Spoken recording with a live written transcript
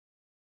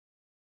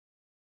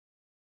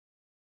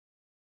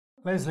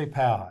Lesley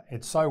Power,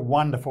 it's so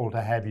wonderful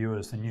to have you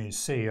as the new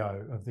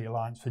CEO of the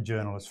Alliance for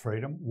Journalist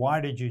Freedom.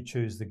 Why did you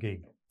choose the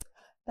gig?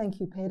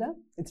 Thank you, Peter.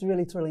 It's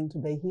really thrilling to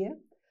be here.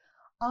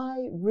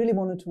 I really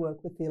wanted to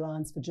work with the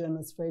Alliance for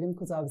Journalist Freedom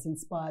because I was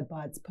inspired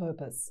by its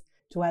purpose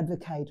to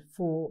advocate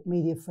for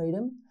media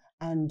freedom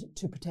and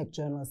to protect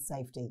journalist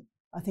safety.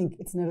 I think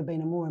it's never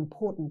been a more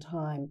important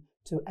time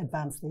to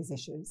advance these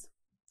issues.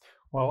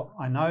 Well,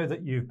 I know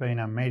that you've been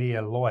a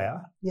media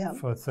lawyer Yeah.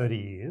 for 30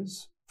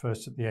 years,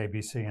 first at the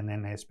ABC and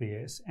then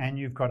SBS, and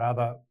you've got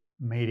other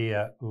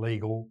media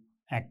legal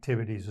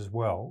activities as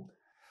well.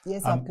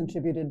 Yes, I've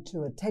contributed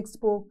to a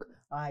textbook.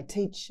 I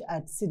teach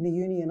at Sydney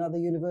Uni and other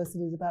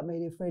universities about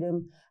media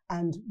freedom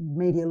and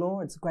media law.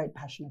 It's a great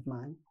passion of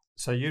mine.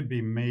 So you'd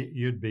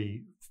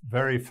be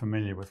very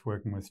familiar with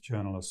working with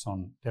journalists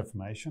on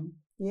defamation.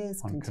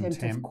 Yes, on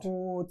contempt of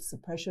court,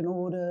 suppression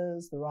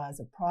orders, the rise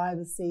of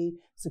privacy,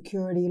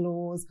 security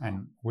laws,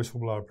 and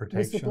whistleblower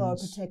protections. Whistleblower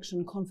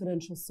protection,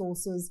 confidential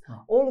sources. Right.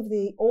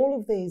 All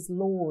of these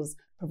laws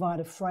provide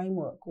a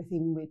framework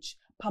within which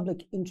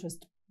public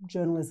interest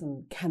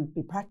journalism can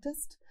be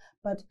practiced,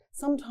 but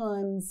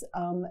sometimes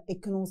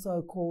it can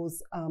also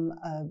cause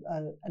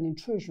an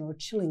intrusion or a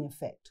chilling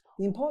effect.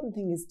 The important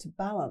thing is to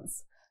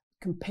balance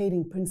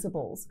competing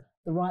principles,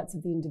 the rights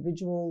of the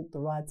individual, the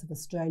rights of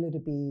Australia to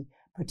be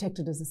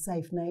protected as a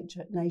safe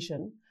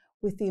nation,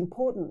 with the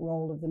important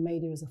role of the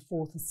media as a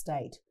fourth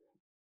estate,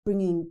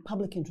 bringing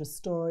public interest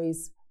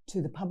stories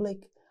to the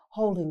public,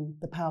 holding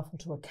the powerful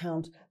to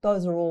account.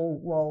 Those are all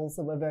roles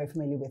that we're very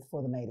familiar with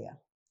for the media.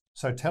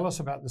 So tell us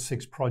about the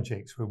 6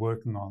 projects we're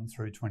working on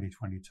through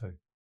 2022.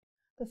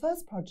 The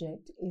first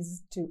project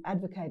is to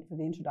advocate for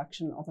the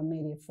introduction of a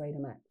Media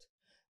Freedom Act.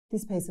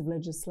 This piece of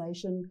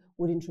legislation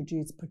would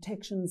introduce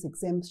protections,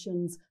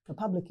 exemptions for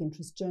public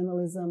interest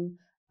journalism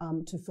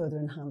to further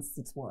enhance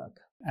its work.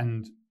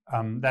 And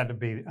that would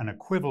be an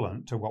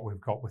equivalent to what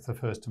we've got with the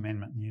First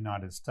Amendment in the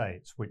United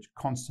States, which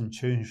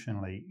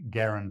constitutionally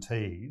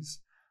guarantees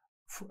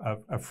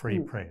a free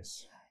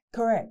press.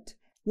 Correct.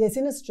 Yes,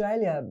 in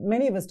Australia,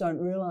 many of us don't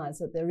realise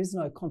that there is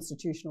no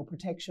constitutional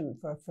protection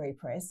for a free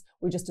press.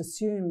 We just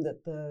assume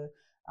that the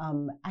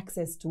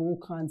access to all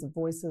kinds of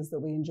voices that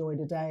we enjoy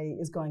today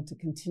is going to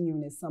continue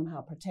and is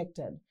somehow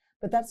protected.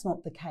 But that's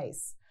not the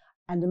case.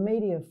 And a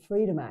Media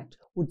Freedom Act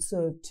would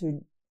serve to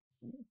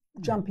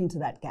jump into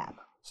that gap.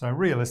 So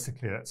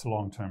realistically, that's a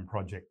long-term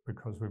project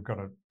because we've got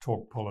to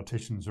talk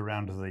politicians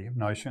around to the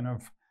notion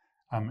of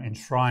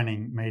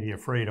enshrining media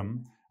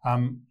freedom.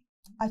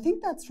 I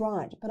think that's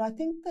right, but I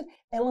think that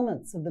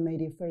elements of the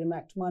Media Freedom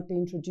Act might be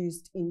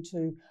introduced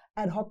into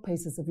ad hoc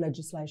pieces of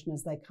legislation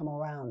as they come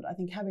around. I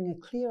think having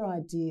a clear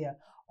idea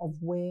of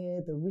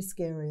where the risk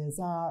areas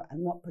are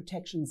and what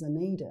protections are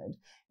needed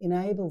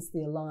enables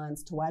the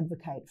Alliance to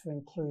advocate for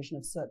inclusion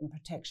of certain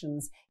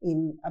protections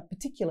in a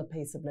particular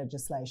piece of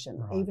legislation,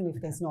 right, even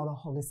if there's not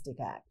a holistic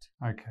act.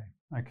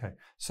 Okay.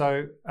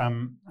 So,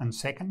 and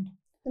second?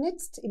 The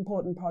next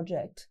important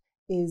project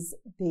is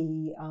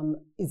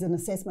an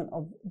assessment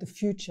of the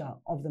future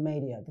of the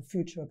media, the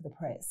future of the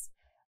press.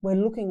 We're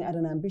looking at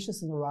an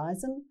ambitious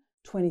horizon,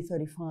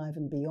 2035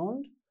 and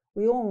beyond.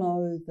 We all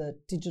know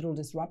that digital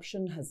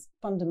disruption has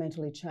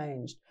fundamentally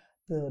changed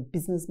the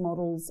business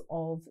models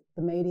of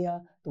the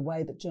media, the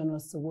way that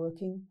journalists are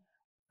working.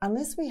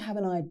 Unless we have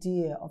an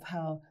idea of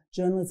how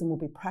journalism will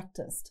be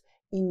practiced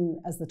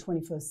as the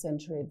 21st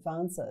century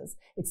advances,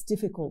 it's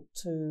difficult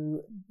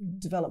to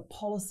develop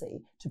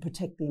policy to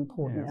protect the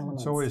important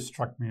elements. It's always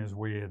struck me as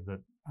weird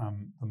that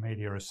the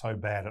media is so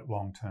bad at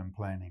long-term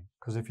planning,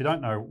 because if you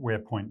don't know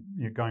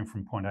you're going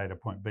from point A to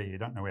point B, you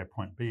don't know where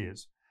point B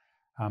is.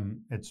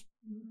 It's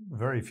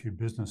very few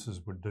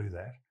businesses would do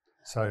that.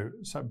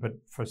 But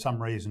for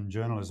some reason,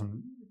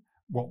 journalism,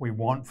 what we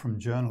want from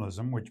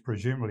journalism, which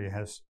presumably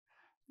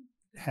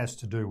has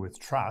to do with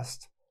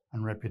trust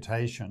and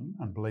reputation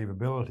and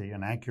believability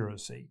and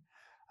accuracy,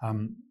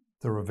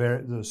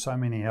 there's so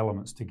many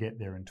elements to get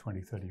there in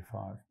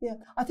 2035. Yeah,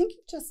 I think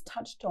you've just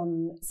touched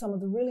on some of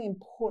the really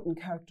important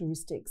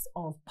characteristics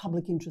of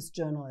public interest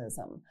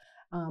journalism.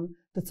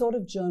 The sort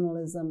of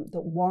journalism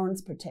that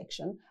warrants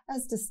protection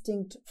as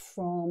distinct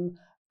from,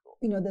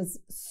 there's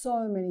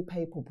so many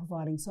people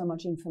providing so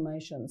much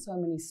information, so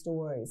many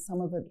stories,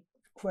 some of it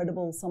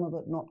credible, some of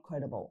it not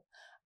credible.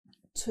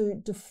 To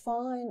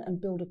define and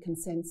build a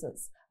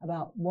consensus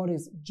about what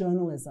is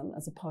journalism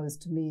as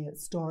opposed to mere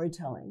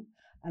storytelling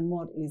and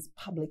what is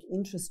public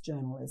interest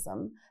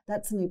journalism,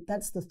 that's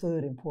the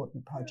third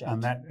important project.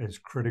 And that is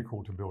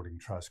critical to building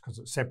trust because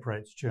it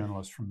separates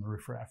journalists from the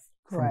riffraff,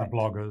 Correct. From the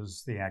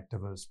bloggers, the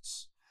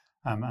activists,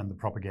 and the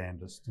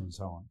propagandists and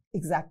so on.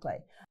 Exactly.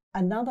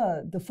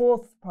 The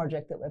fourth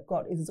project that we've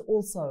got is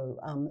also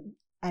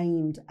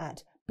aimed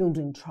at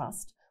building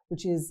trust,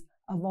 which is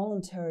a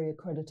voluntary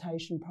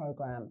accreditation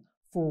program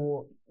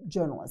for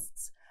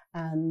journalists.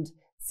 And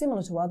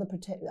similar to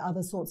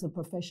other sorts of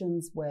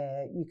professions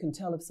where you can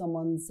tell if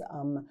someone's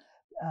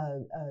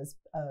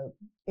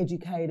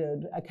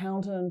educated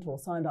accountant or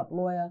signed up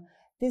lawyer,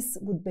 this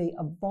would be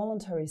a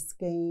voluntary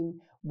scheme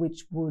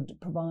which would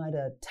provide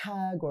a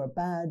tag or a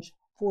badge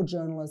for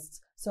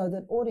journalists so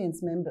that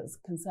audience members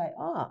can say,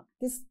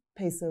 this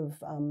piece of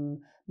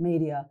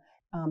media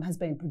has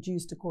been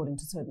produced according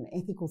to certain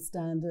ethical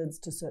standards,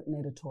 to certain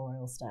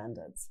editorial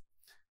standards.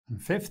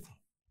 And fifth?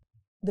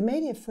 The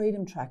Media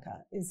Freedom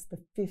Tracker is the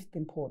fifth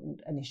important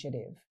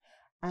initiative.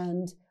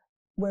 And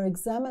we're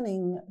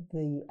examining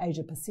the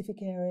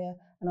Asia-Pacific area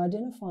and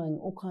identifying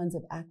all kinds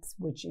of acts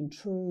which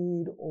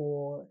intrude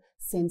or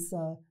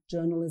censor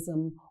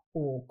journalism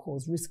or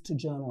cause risk to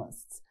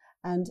journalists.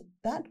 And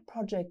that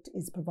project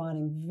is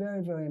providing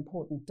very, very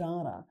important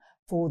data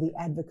for the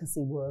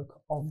advocacy work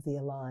of the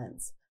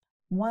Alliance.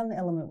 One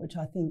element which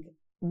I think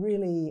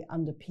really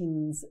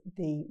underpins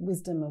the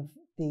wisdom of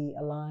the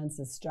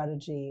Alliance's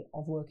strategy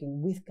of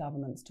working with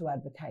governments to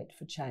advocate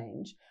for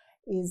change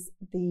is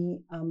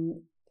the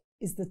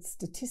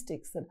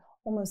statistics that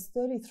almost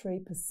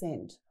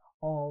 33%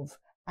 of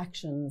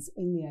actions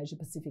in the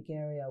Asia-Pacific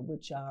area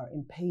which are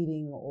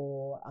impeding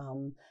or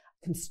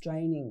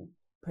constraining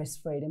press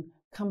freedom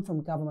come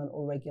from government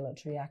or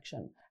regulatory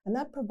action. And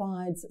that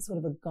provides sort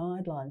of a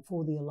guideline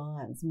for the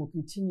Alliance, and will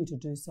continue to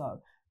do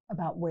so,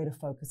 about where to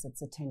focus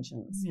its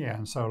attentions. Yeah,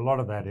 and so a lot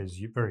of that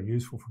is very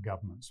useful for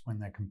governments when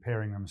they're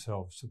comparing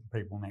themselves to the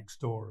people next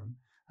door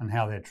and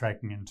how they're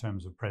tracking in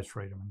terms of press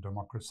freedom and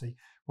democracy,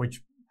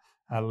 which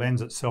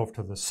lends itself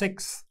to the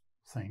sixth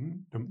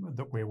thing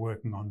that we're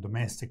working on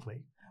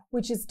domestically.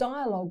 Which is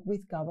dialogue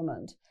with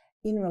government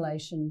in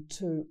relation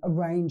to a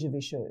range of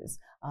issues.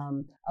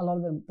 A lot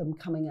of them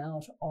coming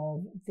out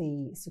of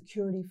the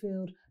security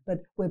field, but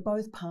where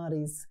both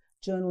parties,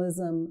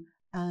 journalism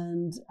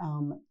and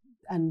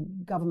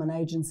government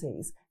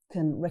agencies,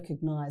 can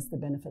recognise the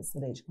benefits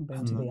that each can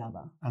bring to the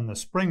other. And the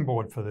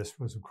springboard for this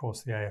was, of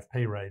course, the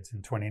AFP raids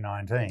in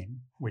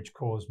 2019, which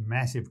caused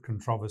massive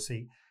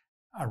controversy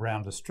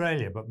around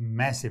Australia, but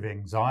massive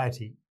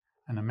anxiety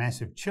and a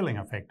massive chilling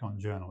effect on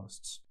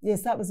journalists.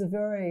 Yes, that was a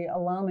very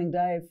alarming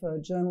day for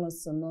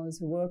journalists and those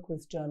who work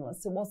with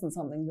journalists. It wasn't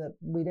something that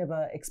we'd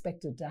ever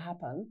expected to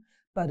happen,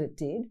 but it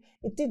did.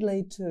 It did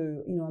lead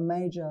to, a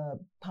major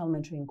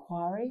parliamentary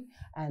inquiry,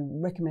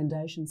 and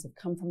recommendations have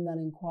come from that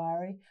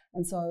inquiry.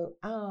 And so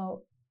our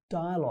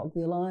dialogue,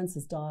 the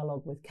Alliance's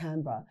dialogue with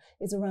Canberra,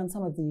 is around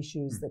some of the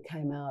issues that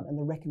came out and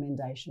the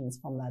recommendations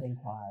from that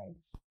inquiry.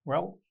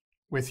 Well,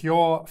 with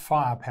your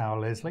firepower,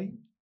 Lesley,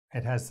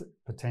 it has the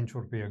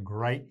potential to be a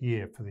great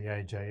year for the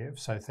AJF.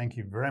 So thank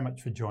you very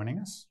much for joining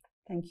us.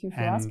 Thank you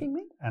for asking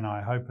me. And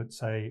I hope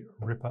it's a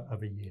ripper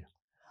of a year.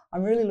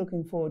 I'm really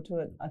looking forward to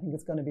it. I think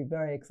it's going to be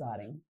very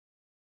exciting.